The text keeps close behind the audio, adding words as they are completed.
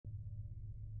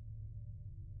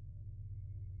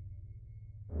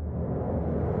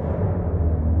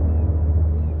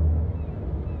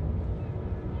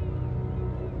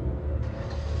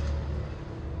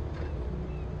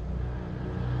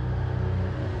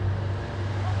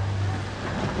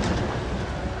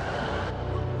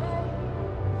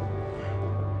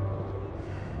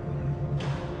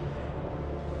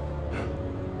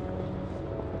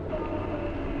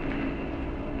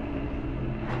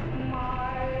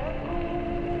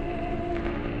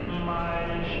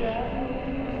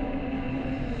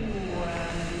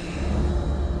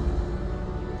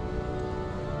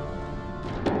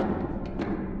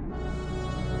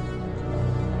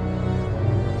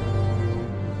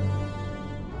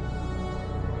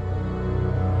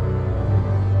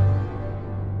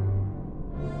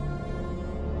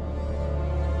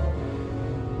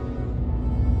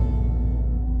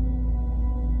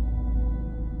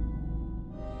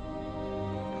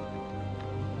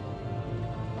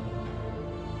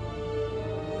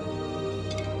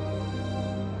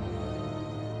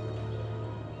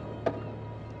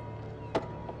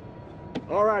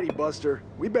Alrighty, Buster.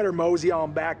 We better mosey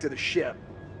on back to the ship.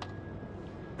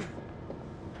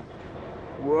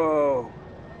 Whoa.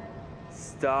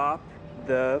 Stop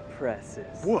the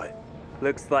presses. What?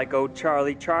 Looks like old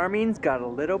Charlie Charming's got a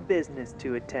little business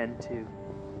to attend to.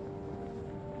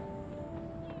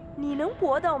 你能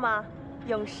搏斗吗，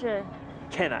勇士？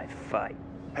 Can I fight?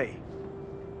 Hey,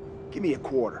 give me a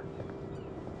quarter.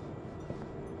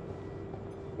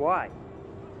 Why?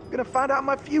 Gonna find out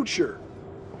my future.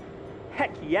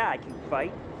 Heck yeah, I can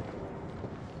fight.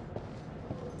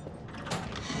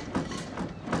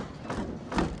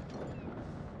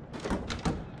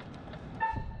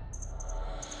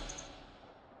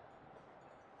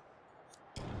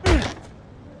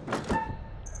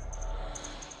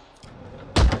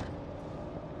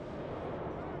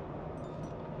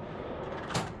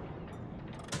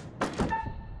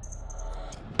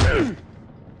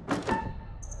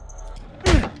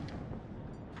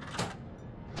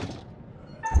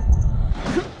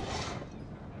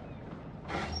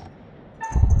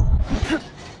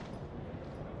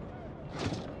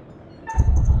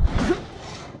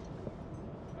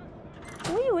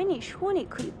你说你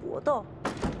可以搏斗。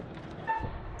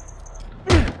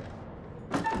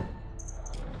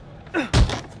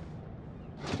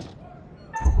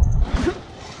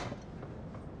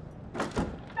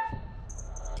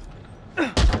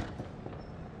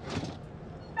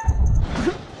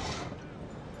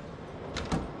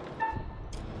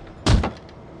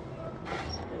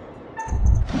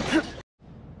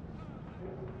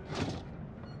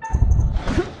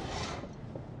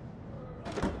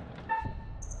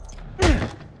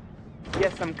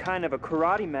Guess I'm kind of a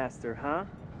karate master, huh?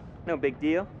 No big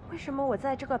deal. 为什么我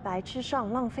在这个白痴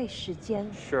上浪费时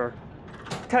间 Sure.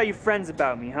 Tell your friends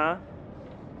about me, huh?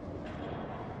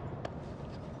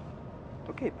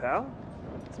 Okay, pal.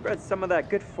 Spread some of that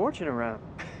good fortune around.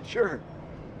 Sure.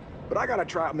 But I gotta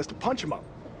try out Mr. Punch 'em Up.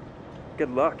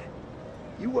 Good luck.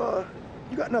 You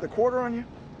got another quarter on you?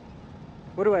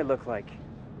 What do I look like?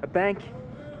 A bank?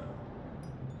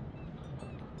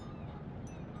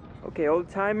 Okay, old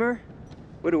timer.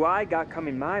 What do I got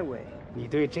coming my way? 你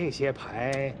对这些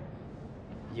牌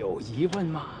有疑问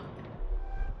吗？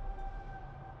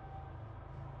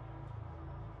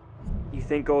 You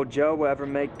think old Joe will ever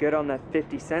make good on that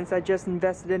 50 cents I just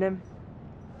invested in him?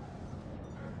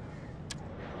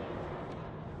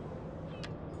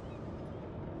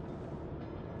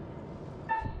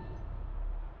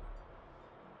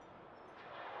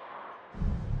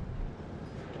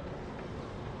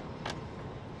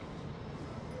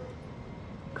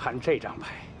 看这张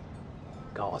牌，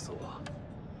告诉我，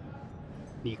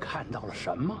你看到了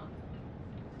什么？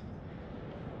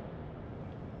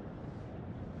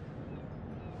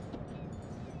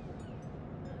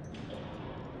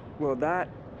 Well, that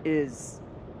is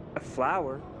a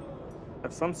flower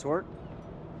of some sort.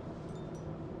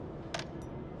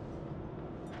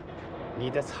 你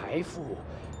的财富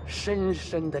深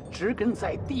深地植根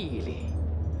在地里，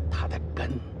它的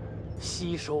根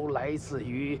吸收来自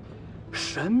于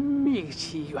神秘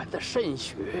起源的渗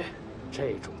血。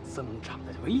这种增长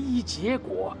的唯一结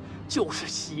果就是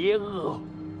邪恶。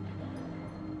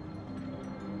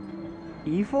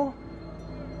 Evil?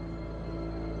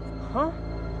 Huh?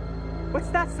 What's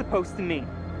that supposed to mean?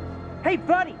 Hey,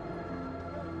 buddy!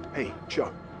 Hey,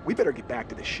 Chuck, we better get back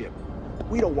to the ship.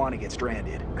 We don't want to get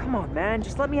stranded. Come on, man.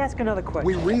 Just let me ask another question.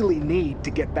 We really need to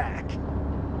get back.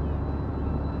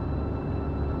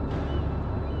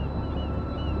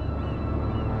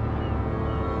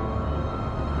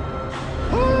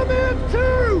 Pull in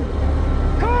two!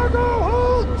 Cargo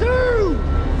hold two!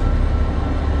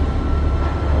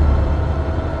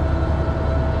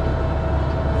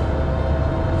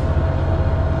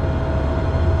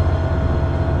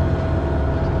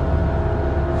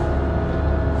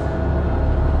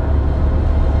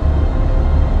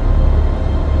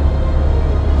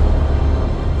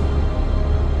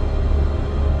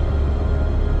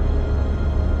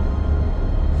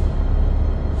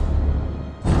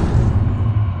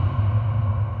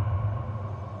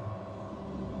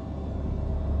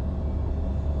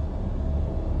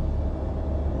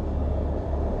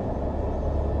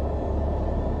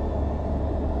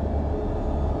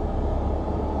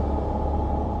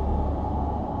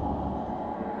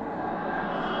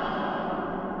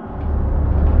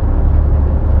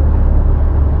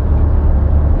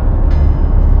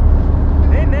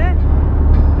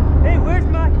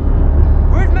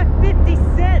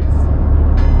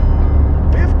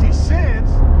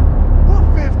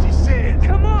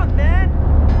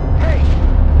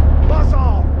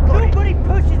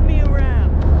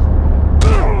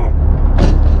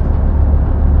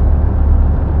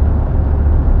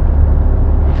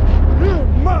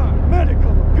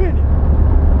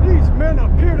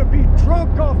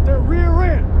 knock off their rear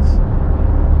ends.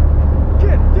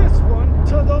 Get this one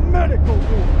to the medical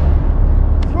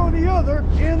ward. Throw the other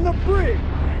in the brig.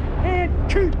 And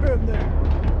keep him there.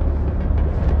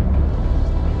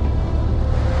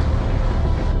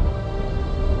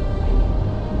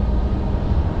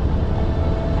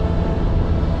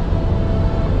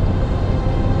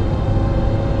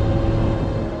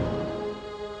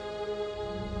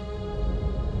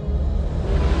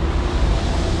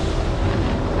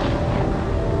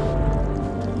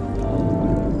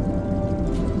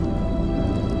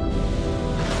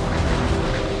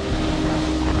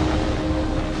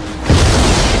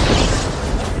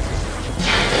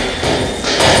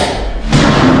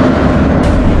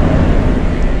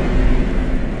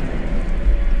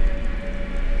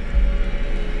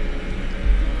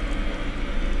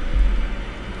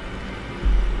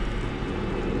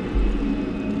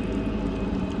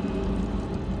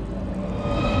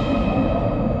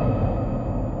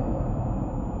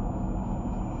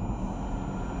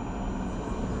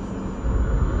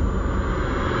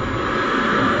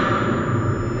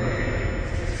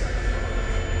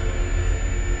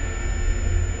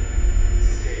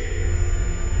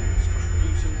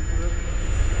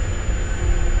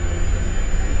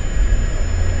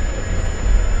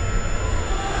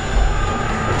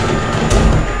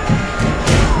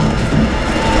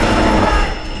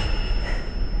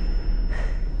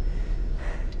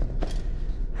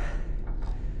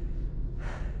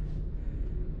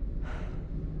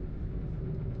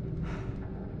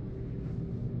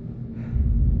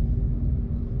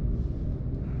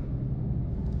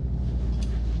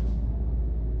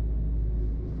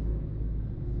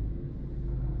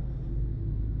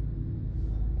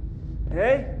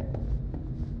 Hey?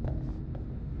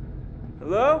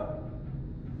 Hello?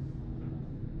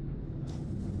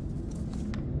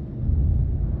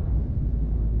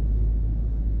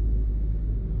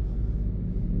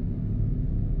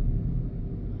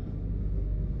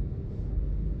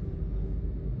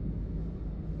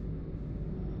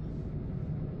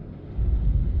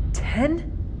 $10?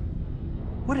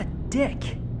 What a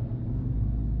dick.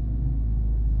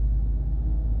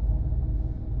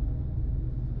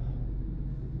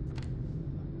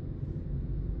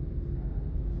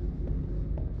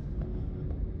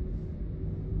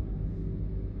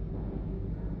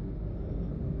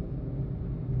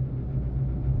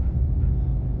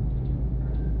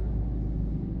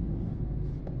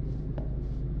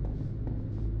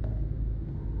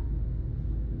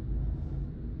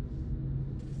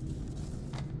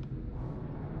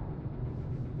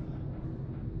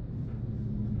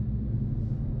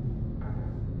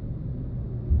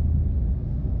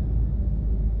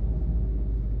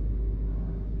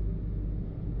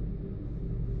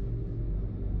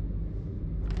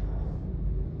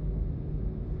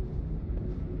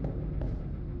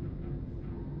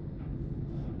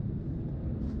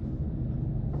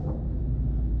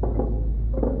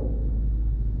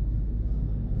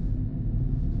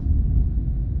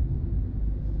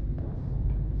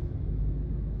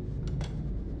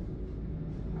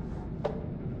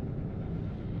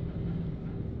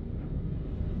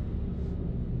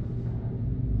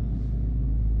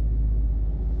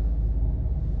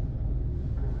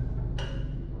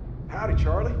 Howdy,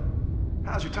 Charlie.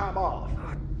 How's your time off?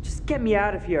 Oh, just get me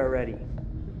out of here already.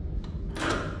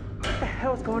 What the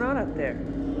hell's going on out there?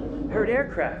 I heard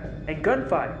aircraft and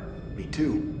gunfire. Me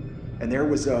too. And there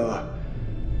was a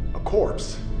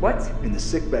corpse. What? In the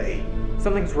sick bay.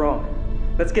 Something's wrong.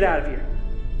 Let's get out of here.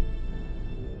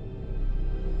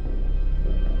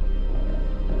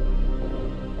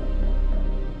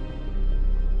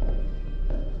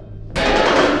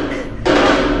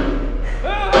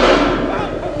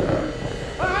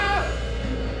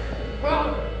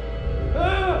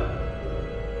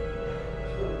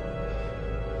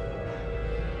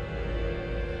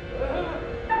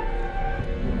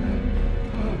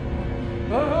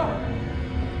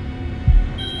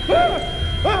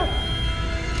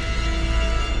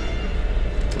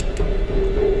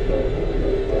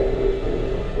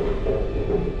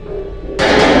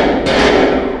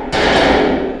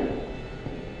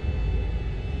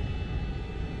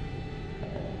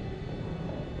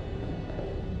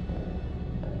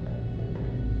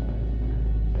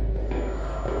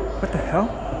 What the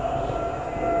hell?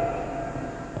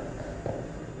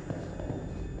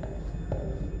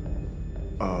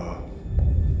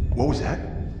 What was that?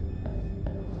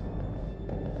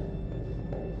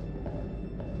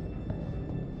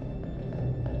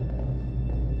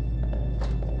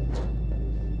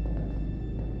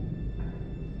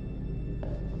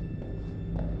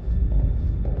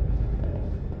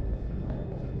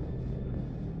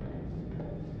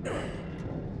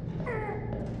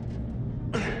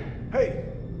 Hey,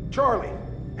 Charlie,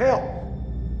 help!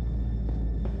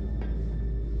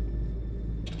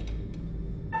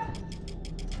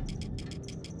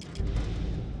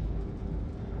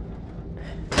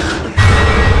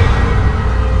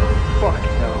 Fuck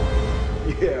no.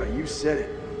 Yeah, you said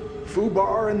it.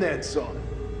 Fubar and then some.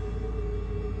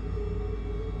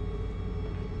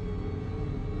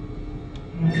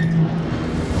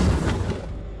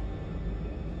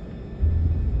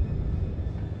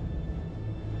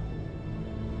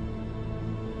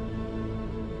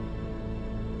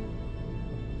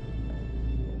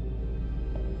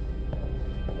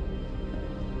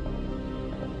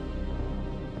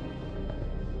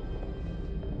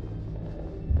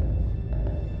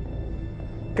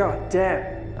 God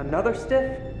damn, another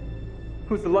stiff?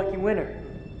 Who's the lucky winner?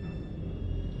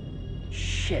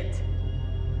 Shit.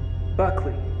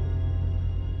 Buckley.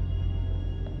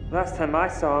 Last time I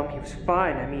saw him, he was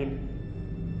fine. I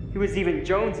mean, he was even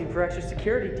jonesing for extra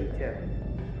security detail.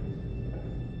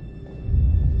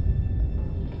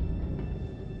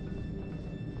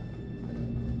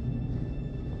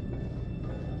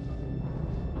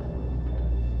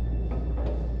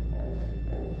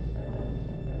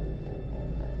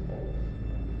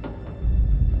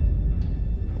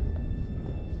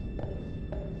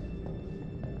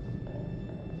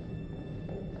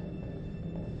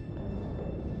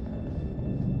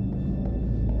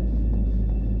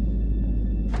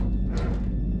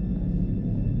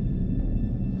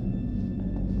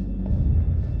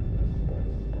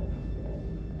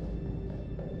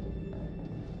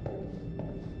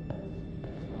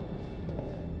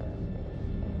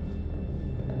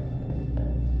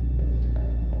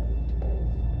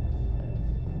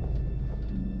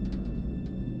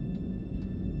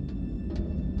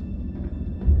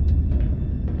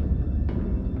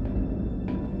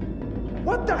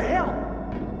 What the hell?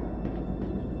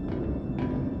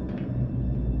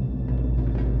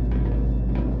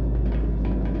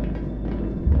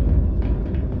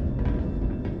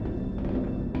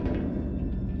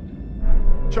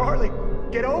 Charlie,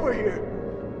 get over here.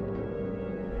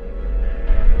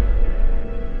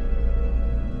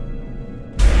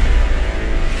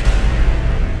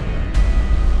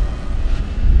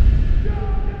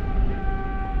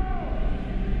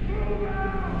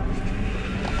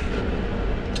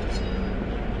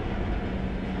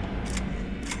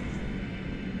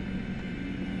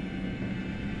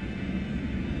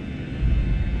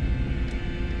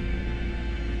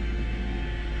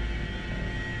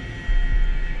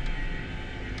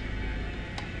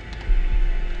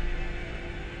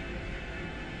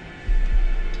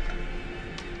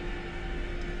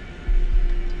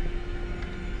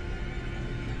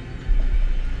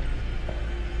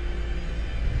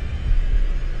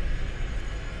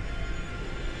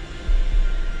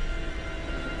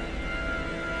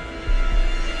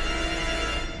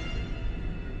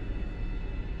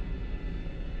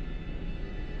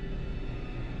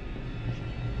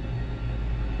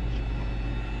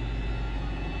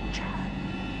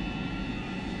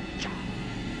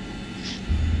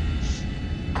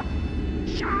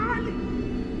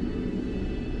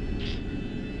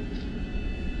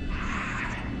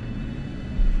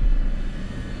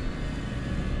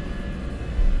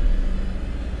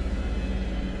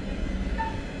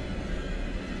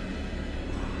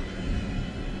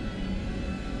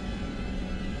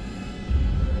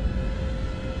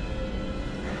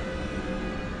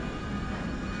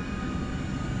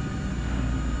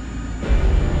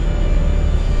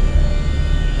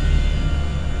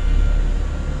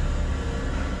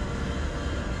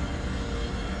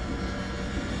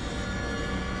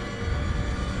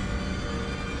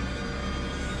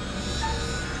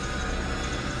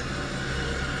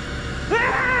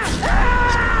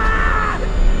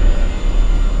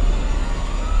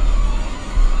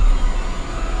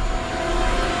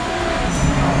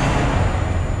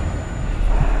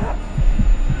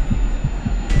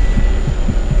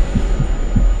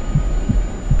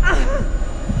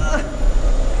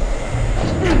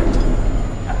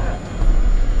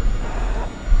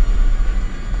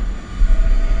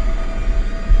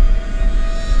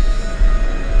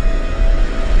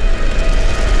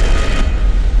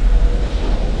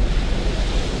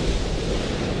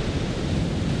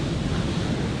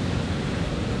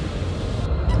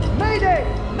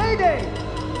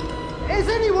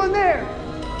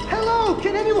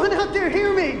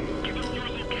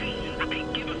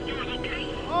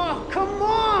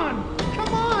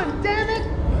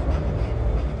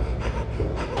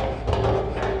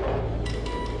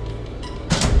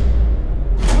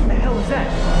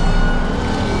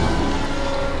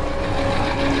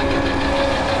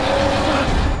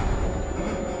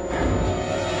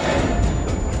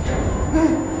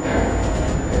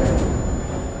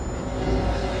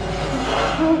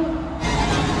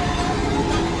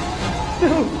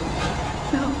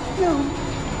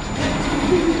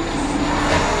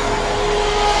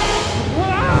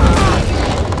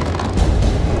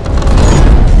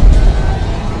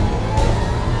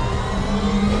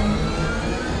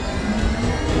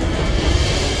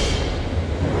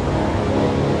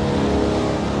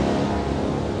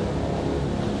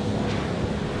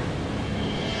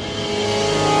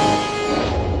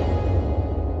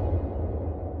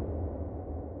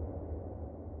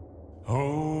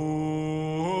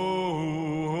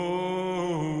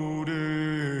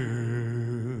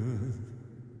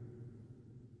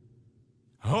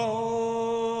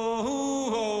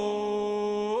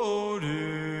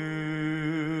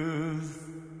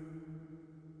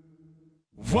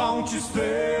 Won't you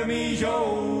spare me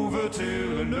over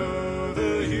till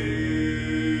another year?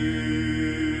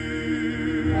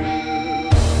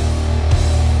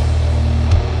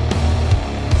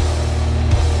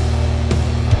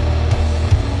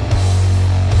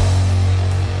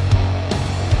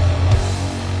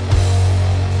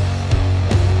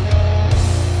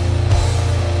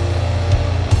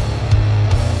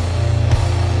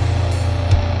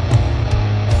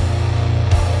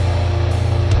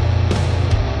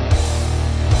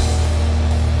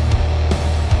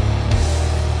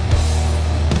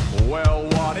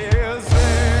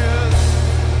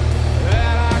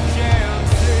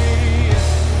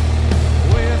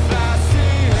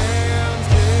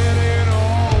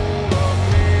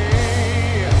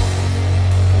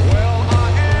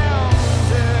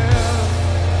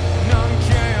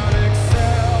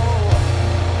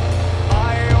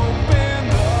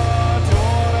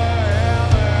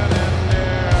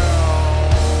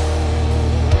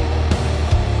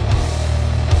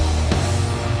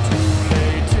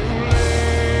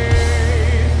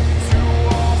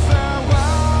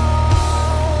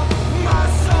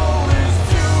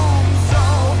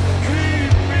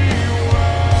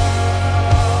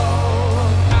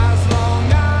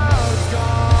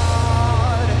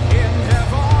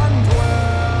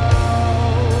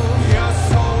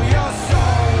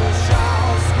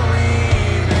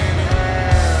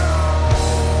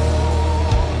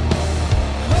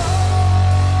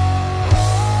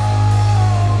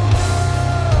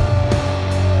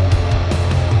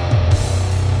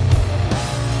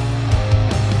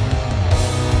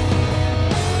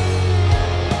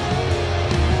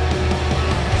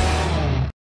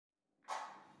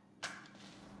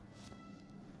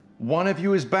 One of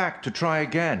you is back to try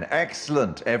again.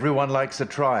 Excellent. Everyone likes a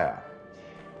trier.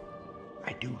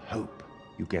 I do hope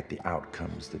you get the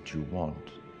outcomes that you want.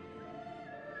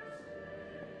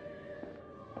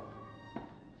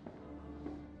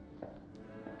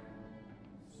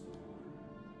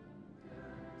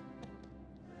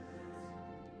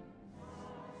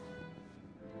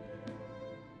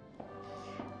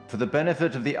 For the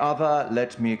benefit of the other,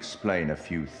 let me explain a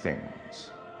few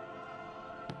things.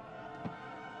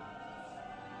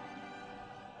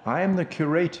 I am the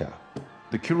curator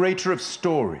of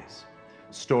stories.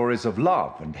 Stories of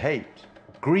love and hate,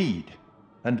 greed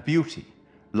and beauty,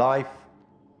 life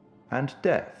and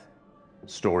death.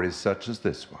 Stories such as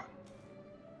this one.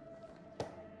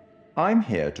 I'm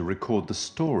here to record the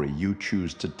story you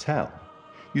choose to tell.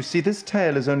 You see, this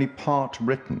tale is only part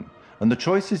written, and the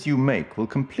choices you make will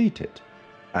complete it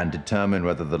and determine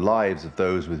whether the lives of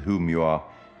those with whom you are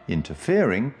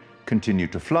interfering continue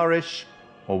to flourish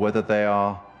or whether they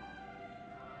are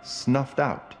snuffed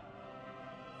out.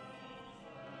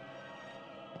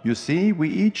 You see, we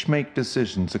each make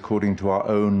decisions according to our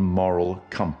own moral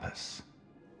compass,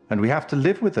 and we have to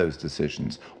live with those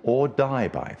decisions or die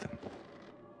by them.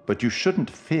 But you shouldn't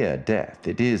fear death.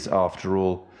 It is, after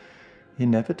all,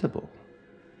 inevitable.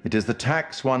 It is the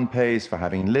tax one pays for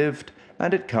having lived,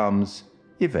 and it comes,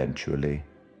 eventually,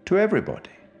 to everybody.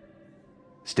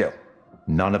 Still,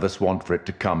 none of us want for it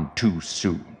to come too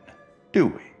soon, do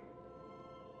we?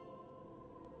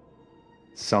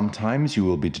 Sometimes you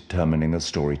will be determining a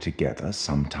story together,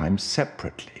 sometimes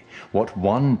separately. What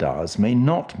one does may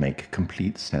not make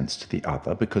complete sense to the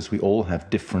other because we all have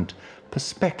different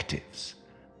perspectives.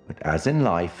 But as in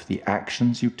life, the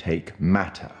actions you take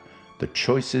matter. The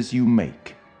choices you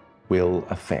make will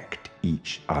affect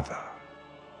each other.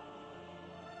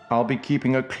 I'll be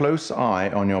keeping a close eye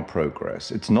on your progress.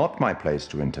 It's not my place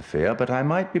to interfere, but I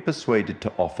might be persuaded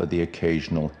to offer the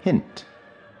occasional hint.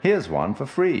 Here's one for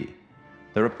free.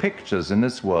 There are pictures in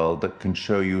this world that can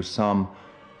show you some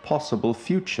possible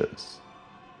futures.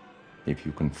 If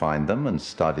you can find them and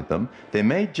study them, they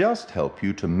may just help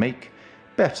you to make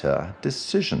better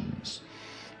decisions.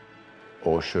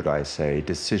 Or should I say,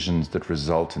 decisions that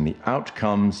result in the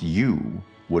outcomes you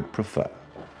would prefer.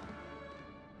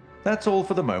 That's all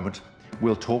for the moment.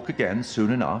 We'll talk again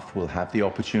soon enough. We'll have the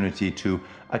opportunity to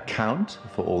account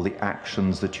for all the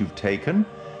actions that you've taken,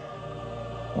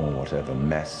 or whatever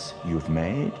mess you've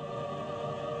made.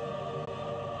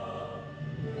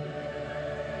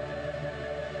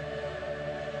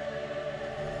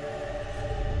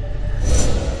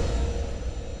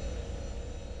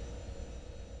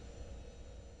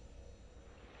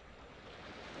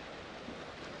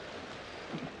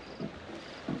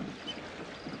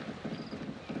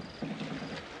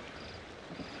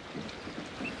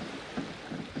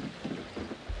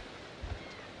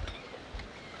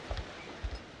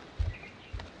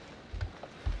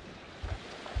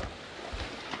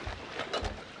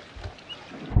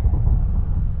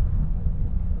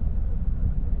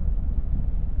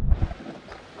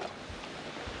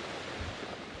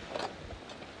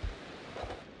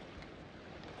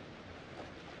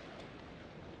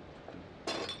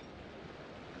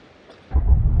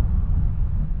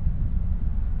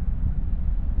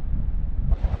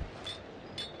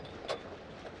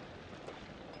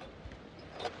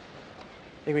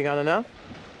 Think we got enough?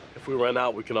 If we run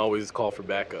out, we can always call for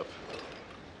backup.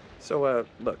 So,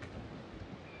 look.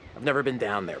 I've never been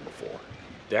down there before.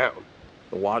 Down?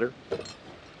 The water,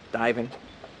 diving.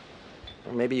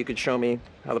 Or maybe you could show me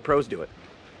how the pros do it.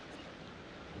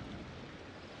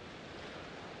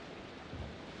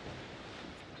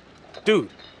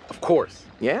 Dude, of course.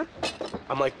 Yeah?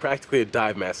 I'm like practically a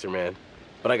dive master, man.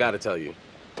 But I gotta tell you,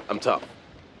 I'm tough.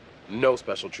 No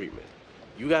special treatment.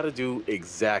 You gotta do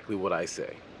exactly what I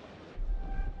say.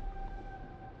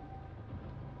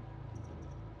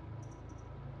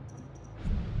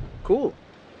 Cool.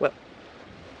 Well,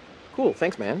 cool.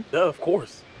 Thanks, man. Yeah, of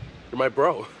course. You're my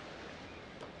bro.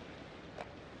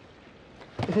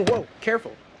 Whoa,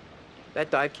 careful.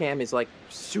 That dive cam is, like,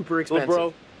 super expensive.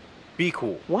 Little bro, be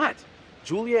cool. What?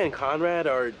 Julia and Conrad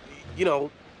are, you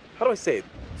know, how do I say it?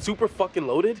 Super fucking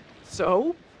loaded.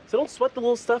 So? So don't sweat the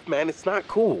little stuff, man. It's not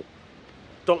cool.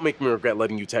 Don't make me regret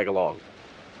letting you tag along.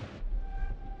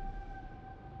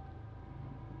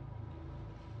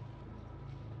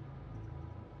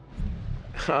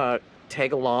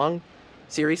 Tag along?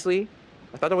 Seriously?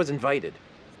 I thought I was invited.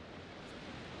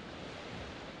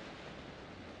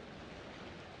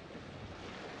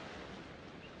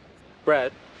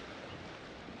 Brad,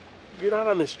 you're not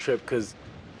on this trip because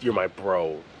you're my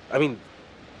bro. I mean,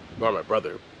 you are my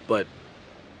brother, but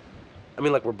I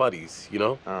mean, like, we're buddies, you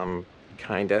know?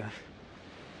 Kinda.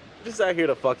 We're just out here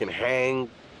to fucking hang,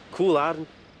 cool out, and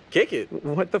kick it.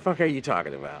 What the fuck are you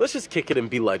talking about? Let's just kick it and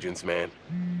be legends, man.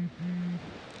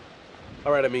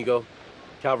 All right, amigo.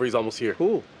 Calvary's almost here.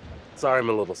 Cool. Sorry I'm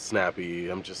a little snappy.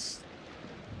 I'm just...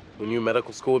 When you in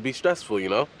medical school would be stressful, you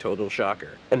know? Total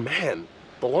shocker. And man,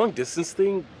 the long distance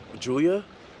thing, Julia,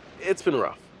 it's been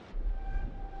rough.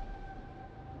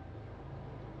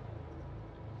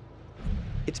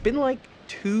 It's been like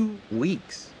 2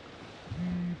 weeks.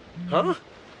 Huh?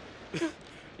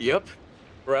 Yep.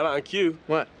 Right on cue.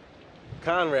 What?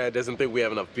 Conrad doesn't think we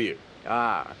have enough beer.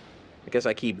 Ah, I guess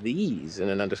I keep these in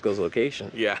an undisclosed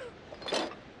location. Yeah.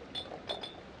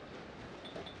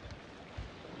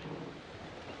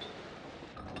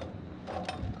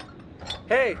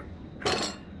 Hey.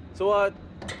 So,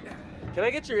 can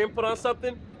I get your input on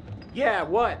something? Yeah,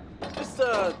 what? Just,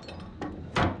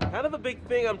 kind of a big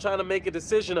thing I'm trying to make a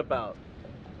decision about.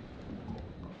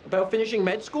 About finishing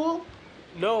med school?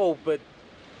 No, but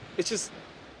it's just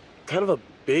kind of a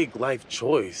big life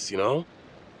choice, you know?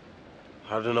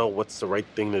 Hard to know what's the right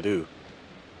thing to do.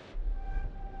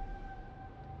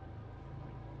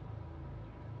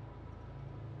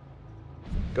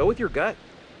 Go with your gut.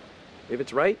 If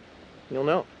it's right, you'll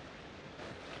know.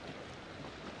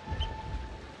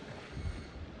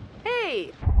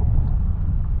 Hey!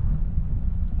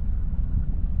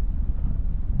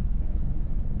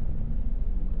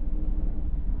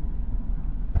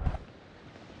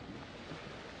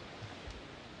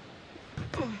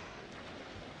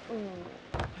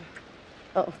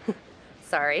 Oh,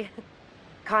 sorry.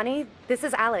 Connie, this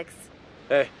is Alex.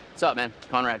 Hey. What's up, man?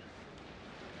 Conrad.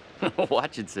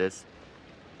 Watch it, sis.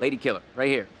 Lady killer, right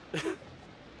here.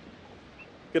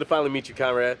 Good to finally meet you,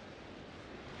 Conrad.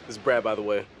 This is Brad, by the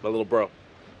way, my little bro.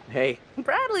 Hey.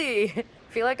 Bradley!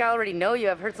 Feel like I already know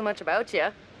you. I've heard so much about you.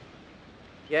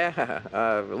 Yeah,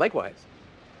 likewise.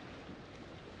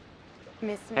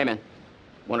 Miss me? Hey, man.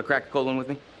 Want to crack a cold one with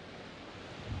me?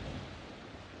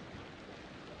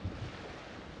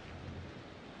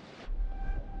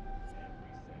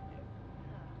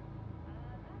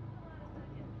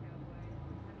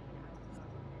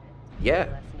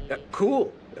 Yeah,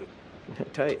 cool.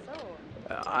 Tight.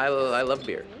 I love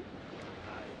beer.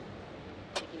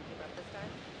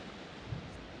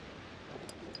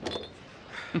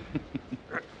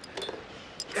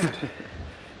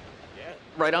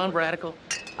 Right on, Radical.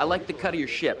 I like the cut of your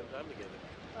ship.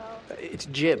 It's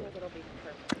jib.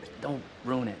 Don't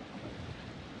ruin it.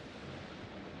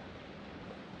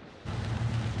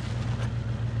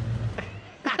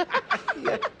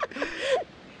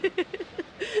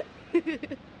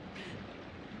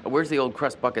 Where's the old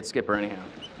crust bucket skipper, anyhow?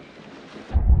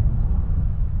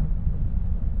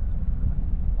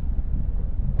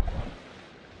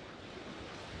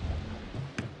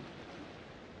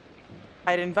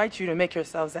 I'd invite you to make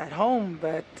yourselves at home,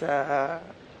 but,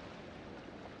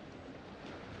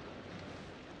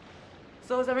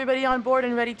 So is everybody on board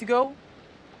and ready to go?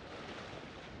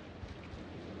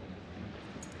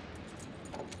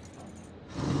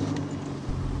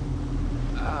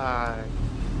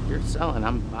 You're selling,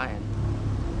 I'm buying.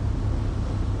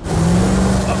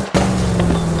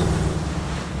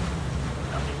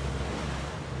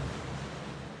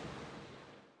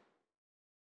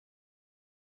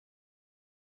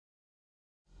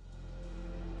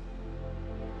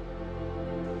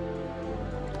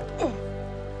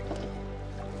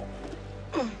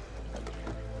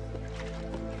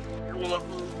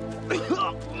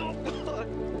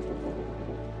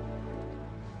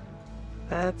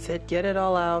 That's it, get it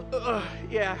all out.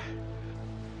 Yeah.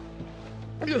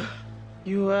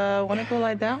 You, wanna go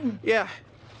lie down? Yeah.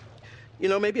 You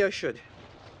know, maybe I should.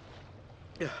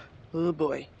 Oh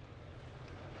boy.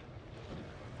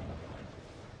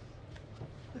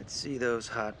 Let's see those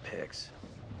hot pics.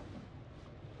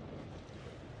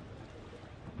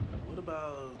 What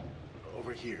about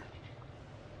over here?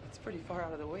 It's pretty far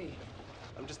out of the way.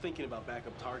 I'm just thinking about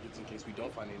backup targets in case we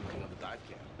don't find anything on the dive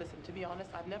cam. Listen, to be honest,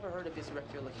 I've never heard of this wreck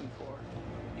you're looking for.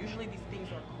 Usually these things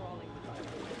are crawling with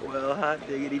divers. Well, hot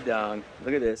diggity dong.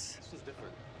 Look at this. This was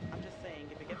different. I'm just saying,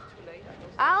 if it gets too late, I know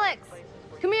some Alex, places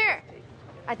where come you here. can take-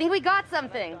 I think we got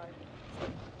something.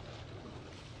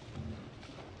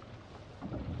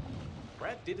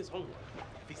 Brad did his homework.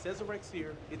 If he says the wreck's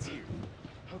here, it's here.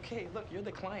 Okay, look, you're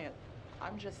the client.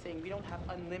 I'm just saying we don't have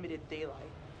unlimited daylight.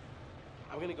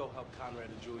 I'm gonna go help Conrad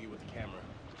and Julia with the camera.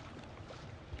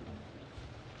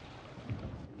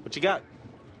 What you got?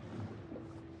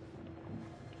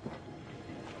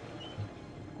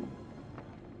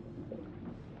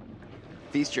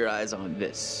 Feast your eyes on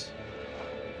this.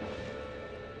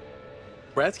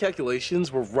 Brad's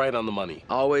calculations were right on the money.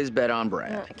 Always bet on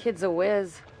Brad. Kid's a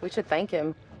whiz. We should thank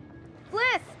him.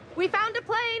 Bliss, we found a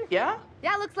plane. Yeah?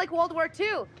 Yeah, looks like World War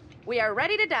II. We are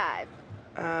ready to dive.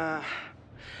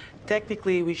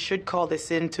 Technically, we should call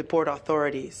this in to port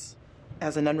authorities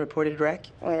as an unreported wreck.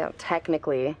 Well,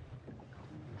 technically.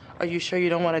 Are you sure you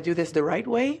don't want to do this the right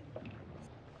way?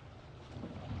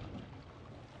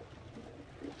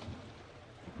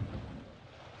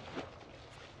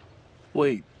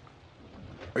 Wait,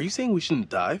 are you saying we shouldn't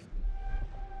dive?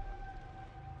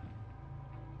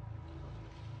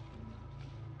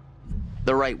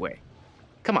 The right way.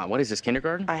 Come on, what is this,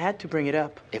 kindergarten? I had to bring it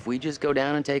up. If we just go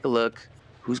down and take a look,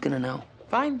 who's gonna know?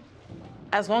 Fine.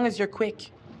 As long as you're quick.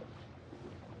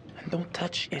 And don't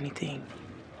touch anything.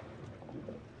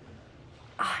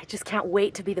 I just can't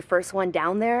wait to be the first one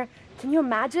down there. Can you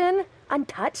imagine?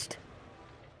 Untouched?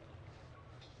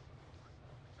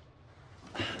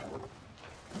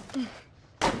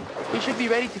 We should be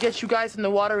ready to get you guys in the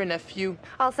water in a few.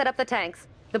 I'll set up the tanks.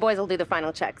 The boys will do the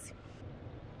final checks.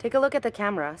 Take a look at the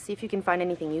camera, see if you can find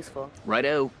anything useful.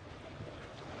 Righto.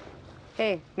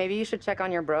 Hey, maybe you should check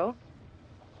on your bro?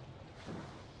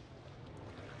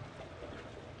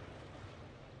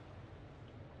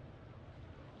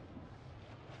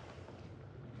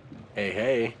 Hey,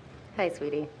 hey. Hey,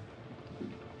 sweetie.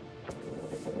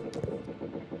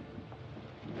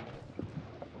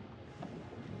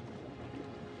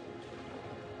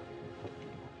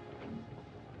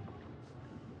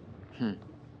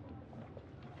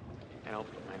 Help,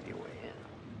 might be a way in.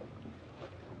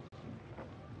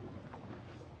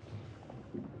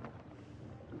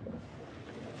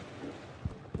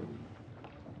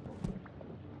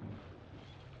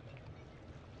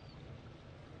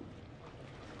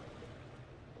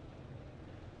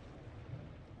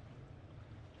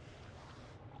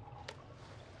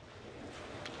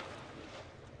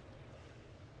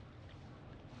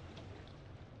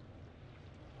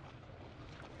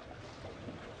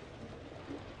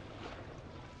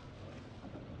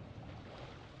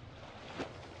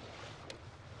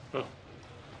 Huh.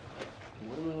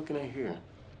 What am I looking at here?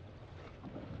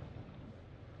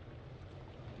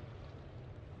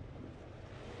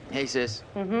 Hey, sis.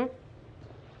 Mm-hmm.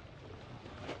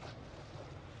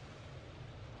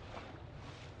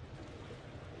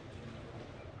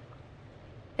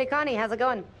 Hey, Connie, how's it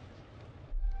going?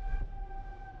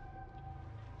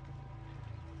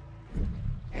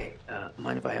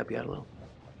 if I help you out a little?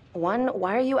 One,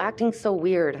 why are you acting so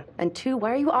weird? And two,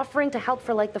 why are you offering to help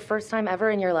for like the first time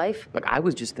ever in your life? Look, I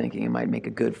was just thinking it might make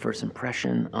a good first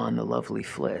impression on the lovely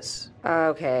Fliss.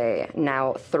 Okay,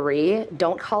 now three,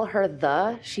 don't call her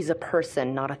the. She's a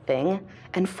person, not a thing.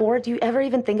 And four, do you ever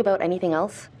even think about anything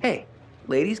else? Hey,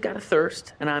 ladies got a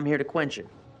thirst, and I'm here to quench it.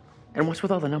 And what's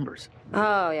with all the numbers?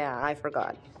 Oh yeah, I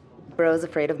forgot. Bro's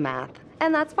afraid of math.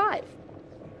 And that's 5.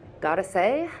 Gotta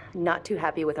say, not too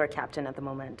happy with our captain at the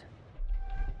moment.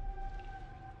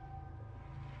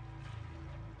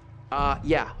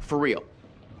 Yeah, for real.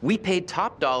 We paid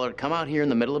top dollar to come out here in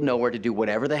the middle of nowhere to do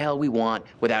whatever the hell we want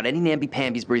without any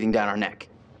namby-pambies breathing down our neck.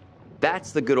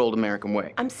 That's the good old American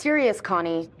way. I'm serious,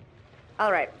 Connie.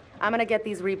 All right, I'm gonna get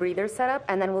these rebreathers set up,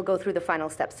 and then we'll go through the final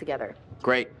steps together.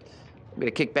 Great. I'm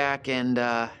gonna kick back and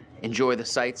enjoy the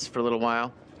sights for a little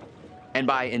while. And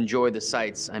by enjoy the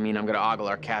sights, I mean I'm gonna ogle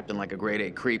our captain like a grade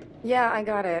A creep. Yeah, I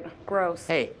got it. Gross.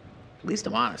 Hey, at least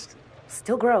I'm honest.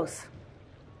 Still gross.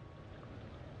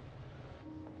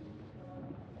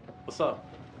 What's up?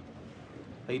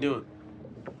 How you doing?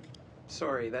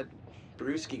 Sorry, that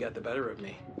brewski got the better of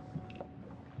me.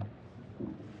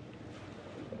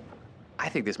 I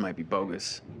think this might be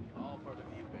bogus. All part of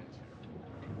the adventure.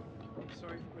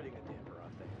 Sorry for putting a damper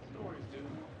on things. No worries, dude.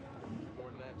 More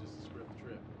than that, just to screw up the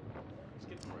trip. Just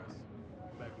get some rest.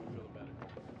 Come back when you feel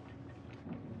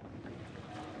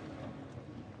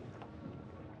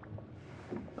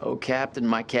better. Oh, Captain,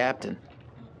 my captain.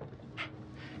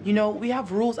 You know, we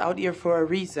have rules out here for a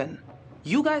reason.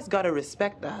 You guys gotta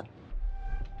respect that.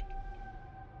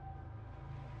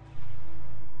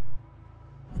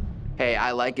 Hey,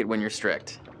 I like it when you're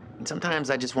strict. And sometimes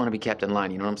I just want to be kept in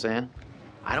line, you know what I'm saying?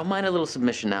 I don't mind a little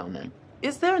submission now and then.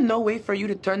 Is there no way for you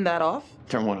to turn that off?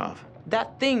 Turn what off?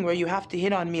 That thing where you have to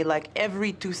hit on me like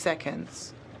every 2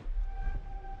 seconds.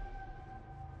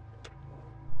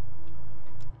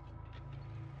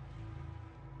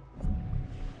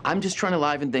 I'm just trying to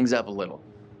liven things up a little.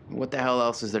 What the hell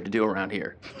else is there to do around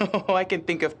here? Oh, I can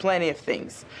think of plenty of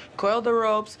things. Coil the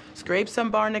ropes, scrape some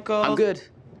barnacles. I'm good.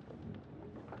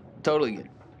 Totally good.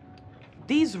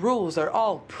 These rules are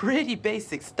all pretty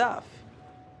basic stuff.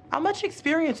 How much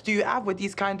experience do you have with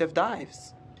these kind of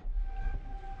dives?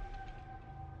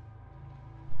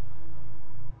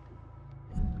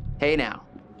 Hey now.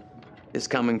 This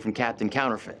coming from Captain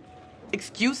Counterfeit.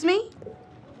 Excuse me?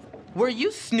 Were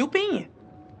you snooping?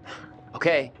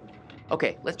 Okay,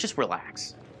 let's just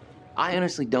relax. I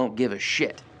honestly don't give a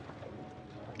shit.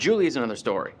 Julie's another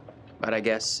story, but I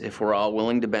guess if we're all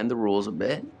willing to bend the rules a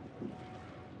bit.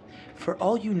 For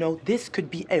all you know, this could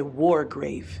be a war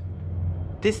grave.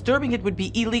 Disturbing it would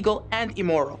be illegal and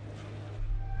immoral.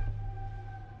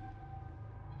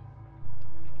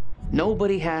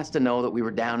 Nobody has to know that we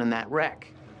were down in that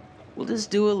wreck. We'll just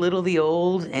do a little the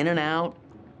old in and out,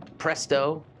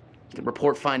 presto, you can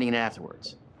report finding it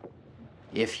afterwards.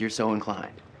 If you're so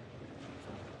inclined.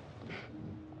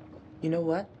 You know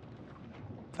what?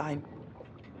 Fine.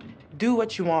 Do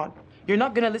what you want. You're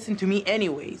not gonna listen to me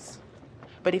anyways.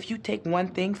 But if you take one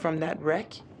thing from that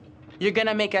wreck, you're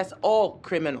gonna make us all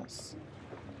criminals.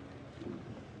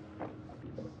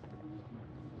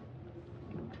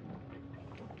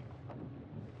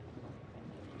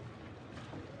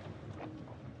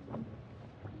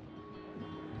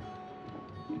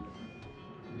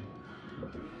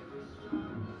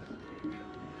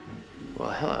 Well,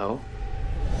 hello.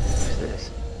 What's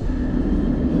this?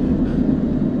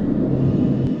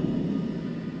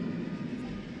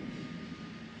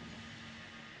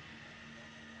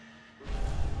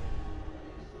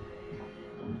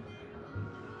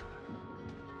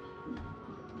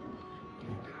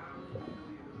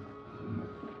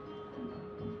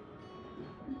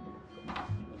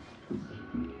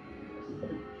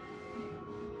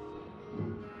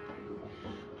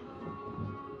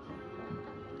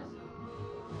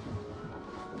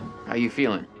 How you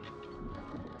feeling?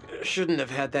 Shouldn't have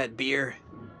had that beer.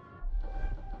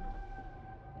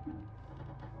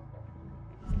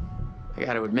 I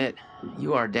gotta admit,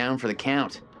 you are down for the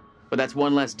count. But that's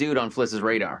one less dude on Fliss's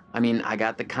radar. I mean, I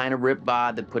got the kind of rip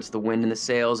bod that puts the wind in the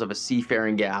sails of a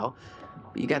seafaring gal,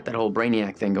 but you got that whole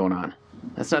brainiac thing going on.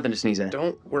 That's nothing to sneeze at.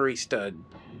 Don't worry, stud.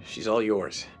 She's all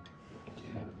yours.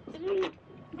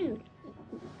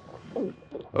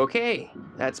 Okay,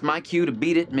 that's my cue to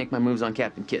beat it and make my moves on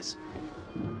Captain Kiss.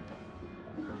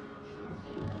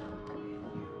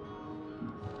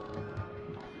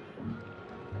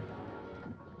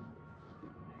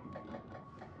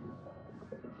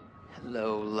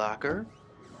 Hello, locker.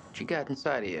 What you got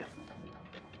inside of you?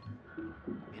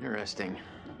 Interesting.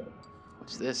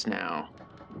 What's this now?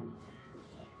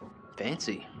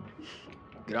 Fancy.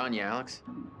 Good on you, Alex.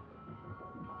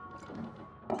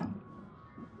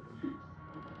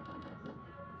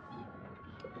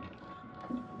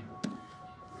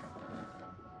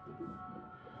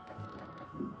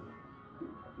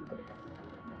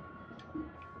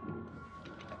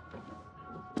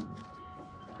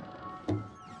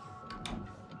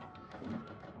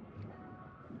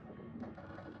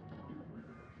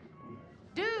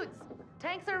 Dudes,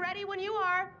 tanks are ready when you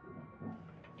are.